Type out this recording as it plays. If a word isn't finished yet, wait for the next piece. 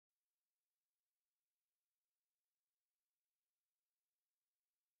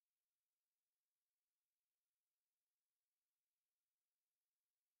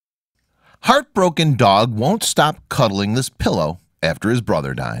Heartbroken dog won't stop cuddling this pillow after his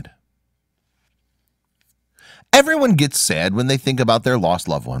brother died. Everyone gets sad when they think about their lost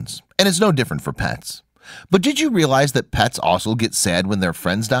loved ones, and it's no different for pets. But did you realize that pets also get sad when their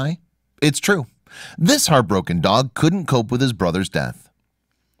friends die? It's true. This heartbroken dog couldn't cope with his brother's death.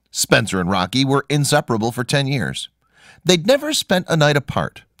 Spencer and Rocky were inseparable for 10 years. They'd never spent a night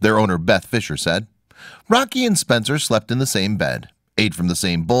apart, their owner Beth Fisher said. Rocky and Spencer slept in the same bed, ate from the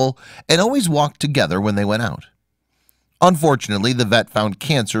same bowl, and always walked together when they went out. Unfortunately, the vet found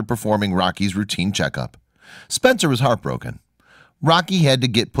cancer performing Rocky's routine checkup. Spencer was heartbroken. Rocky had to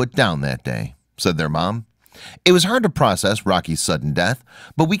get put down that day, said their mom. It was hard to process Rocky's sudden death,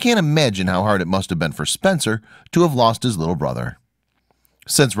 but we can't imagine how hard it must have been for Spencer to have lost his little brother.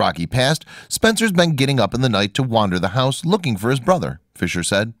 Since Rocky passed, Spencer's been getting up in the night to wander the house looking for his brother, Fisher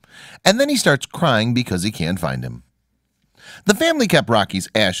said, and then he starts crying because he can't find him. The family kept Rocky's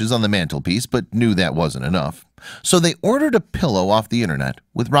ashes on the mantelpiece but knew that wasn't enough, so they ordered a pillow off the internet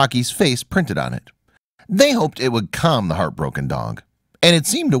with Rocky's face printed on it. They hoped it would calm the heartbroken dog, and it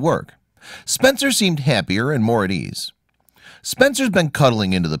seemed to work. Spencer seemed happier and more at ease. Spencer's been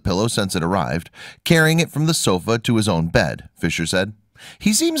cuddling into the pillow since it arrived, carrying it from the sofa to his own bed, Fisher said.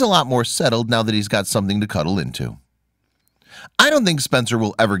 He seems a lot more settled now that he's got something to cuddle into. I don't think Spencer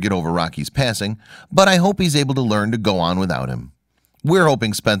will ever get over Rocky's passing, but I hope he's able to learn to go on without him. We're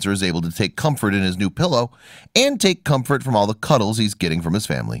hoping Spencer is able to take comfort in his new pillow and take comfort from all the cuddles he's getting from his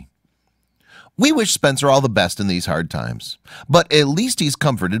family. We wish Spencer all the best in these hard times, but at least he's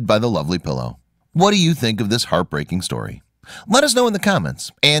comforted by the lovely pillow. What do you think of this heartbreaking story? Let us know in the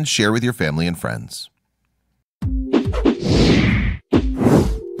comments and share with your family and friends.